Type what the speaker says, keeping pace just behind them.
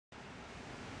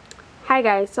Hi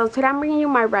guys, so today I'm bringing you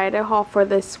my Rite haul for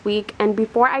this week, and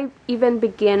before I even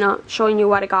begin showing you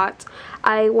what I got,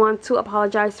 I want to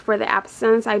apologize for the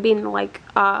absence. I've been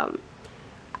out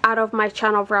of my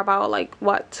channel for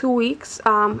about 2 weeks.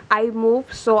 I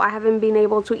moved, so I haven't been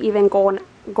able to even go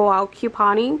out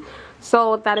couponing,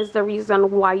 so that is the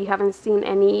reason why you haven't seen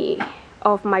any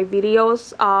of my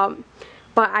videos.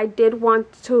 But I did want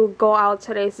to go out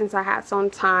today since I had some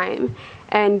time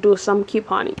and do some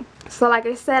couponing. So like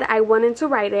I said, I went into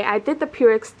Rite. I did the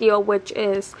Purex deal, which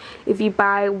is if you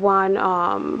buy one,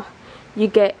 you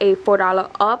get a $4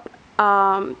 up.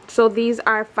 So these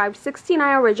are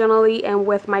 $5.69 originally, and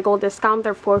with my gold discount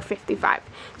they're $4.55.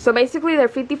 So basically they're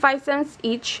 55 cents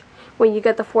each when you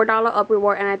get the $4 up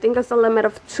reward, and I think it's a limit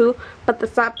of 2. But the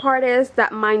sad part is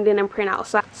that mine didn't print out,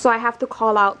 so I have to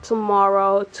call out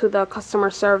tomorrow to the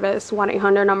customer service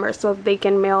 1-800 number so they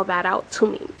can mail that out to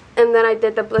me. And then I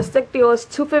did the Blistex deal. It's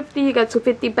 $2.50, you get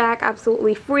 $2.50 back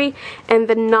absolutely free. And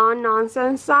the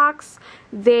non-nonsense socks,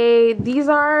 these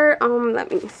are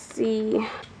let me see,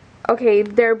 okay,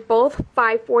 they're both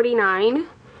 $5.49,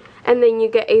 and then you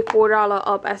get a $4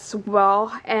 up as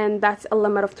well, and that's a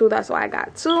limit of 2. That's why I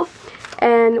got 2.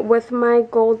 And with my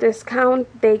gold discount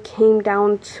they came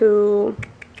down to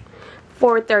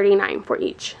 $4.39 for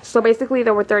each. So basically they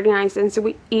were 39 cents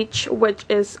each, which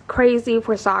is crazy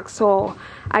for socks. So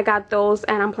I got those,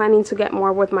 and I'm planning to get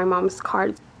more with my mom's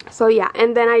card. So yeah,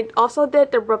 and then I also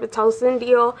did the Robittussin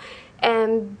deal,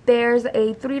 and there's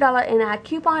a $3 in-ad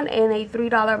coupon and a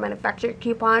 $3 manufacturer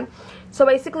coupon, so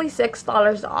basically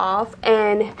 $6 off.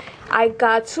 And I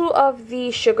got 2 of the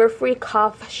sugar-free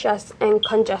cough, chest, and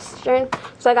congestion.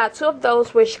 So I got 2 of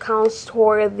those, which counts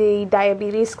toward the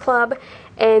diabetes club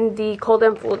and the cold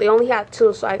and flu. They only had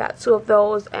 2, so I got 2 of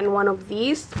those and 1 of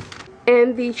these.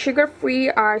 And the sugar-free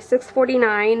are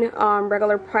 $6.49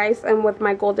 regular price, and with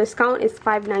my gold discount it's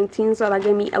 $5.19, so that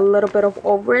gave me a little bit of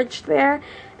overage there.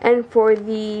 And for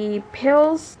the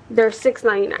pills, they're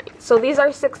 $6.99. So these are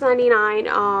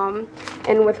 $6.99,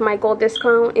 and with my gold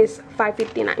discount is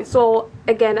 $5.59. So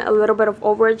again, a little bit of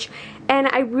overage. And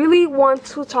I really want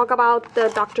to talk about the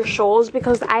Dr. Scholl's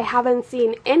because I haven't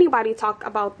seen anybody talk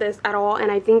about this at all,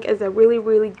 and I think it's a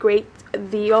really great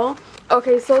deal.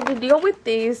 Okay, so the deal with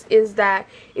these is that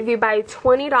if you buy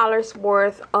 $20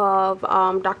 worth of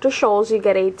Dr. Scholl's, you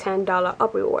get a $10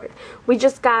 up reward. We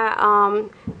just got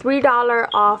 $3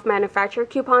 off manufacturer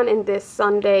coupon in this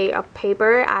Sunday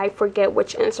paper. I forget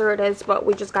which insert it is, but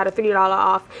we just got a $3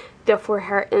 off for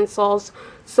hair insoles.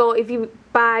 So if you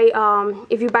buy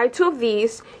 2 of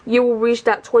these, you will reach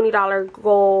that $20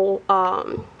 goal,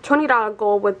 $20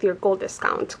 goal with your gold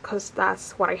discount, because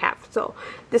that's what I have. So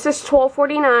this is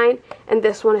 $12.49 and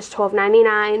this one is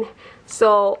 $12.99.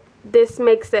 So this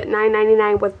makes it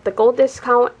 $9.99 with the gold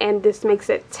discount, and this makes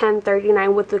it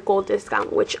 $10.39 with the gold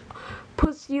discount, which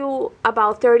puts you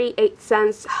about 38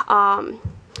 cents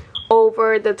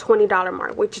over the $20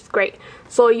 mark, which is great.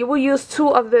 So you will use 2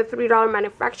 of the $3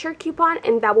 manufacturer coupon,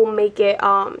 and that will make it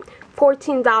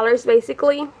 $14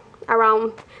 basically,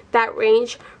 around that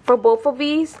range for both of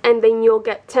these, and then you'll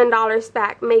get $10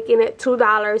 back, making it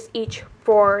 $2 each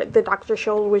for the Dr.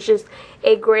 Scholl's, which is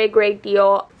a great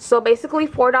deal. So basically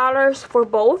 $4 for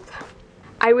both.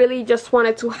 I really just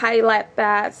wanted to highlight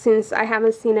that since I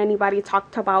haven't seen anybody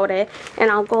talk about it,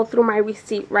 and I'll go through my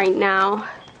receipt right now.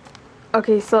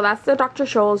 Okay, so that's the Dr.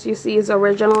 Scholl's. You see, it's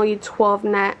originally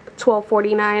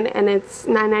 $12.49, and it's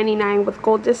 $9.99 with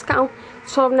gold discount.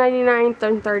 $12.99,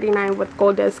 $10.39 with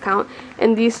gold discount.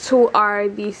 And these 2 are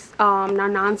these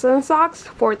non-nonsense socks,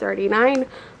 $4.39,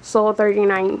 so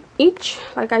 $39 each.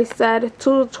 Like I said,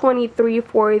 $2.23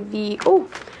 for the, oh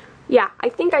yeah, I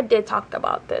think I did talk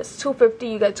about this.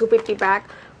 $2.50, you get $2.50 back,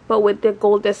 but with the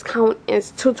gold discount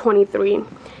it's $2.23.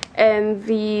 And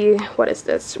the, what is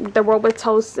this, the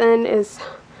Robittussin is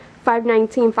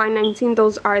 $5.19, $5.19.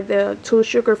 Those are the 2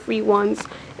 sugar-free ones,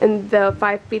 and the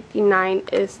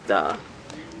 $5.59 is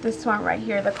this one right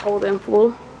here, the cold and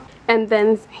flu. And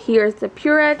then here's the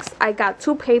Purex. I got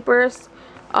 2 papers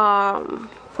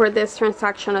for this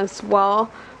transaction as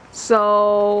well.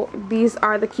 So these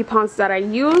are the coupons that I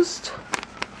used,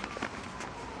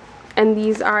 and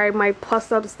these are my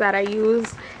plus-ups that I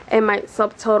used, and my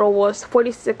subtotal was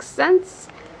 46 cents,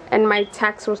 and my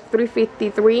tax was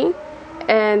 $3.53,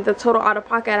 and the total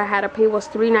out-of-pocket I had to pay was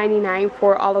 $3.99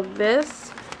 for all of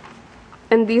this.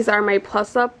 And these are my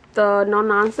plus-up, the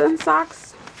no-nonsense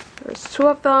socks. There's 2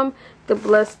 of them, the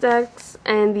Blistex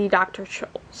and the Dr.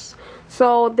 Scholl's.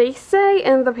 So they say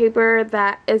in the paper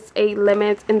that it's a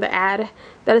limit in the ad,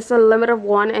 that it's a limit of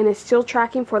 1, and it's still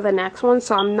tracking for the next one,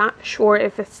 so I'm not sure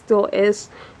if it still is.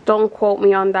 Don't quote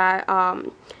me on that.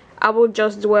 I will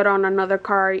just do it on another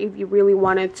card if you really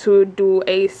wanted to do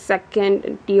a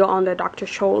second deal on the Dr.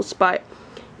 Scholl's. But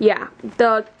yeah,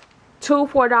 the two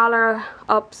 $4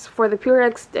 ups for the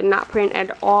Purex did not print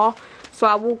at all. So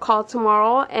I will call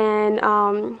tomorrow, and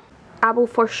I will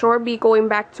for sure be going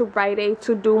back to Rite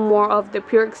to do more of the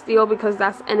Purex deal because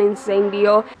that's an insane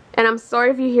deal. And I'm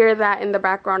sorry if you hear that in the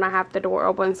background. I have the door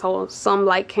open so some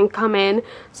light can come in.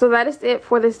 So that is it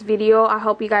for this video. I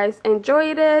hope you guys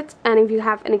enjoyed it. And if you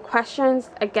have any questions,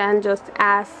 again, just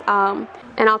ask. And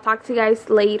I'll talk to you guys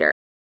later.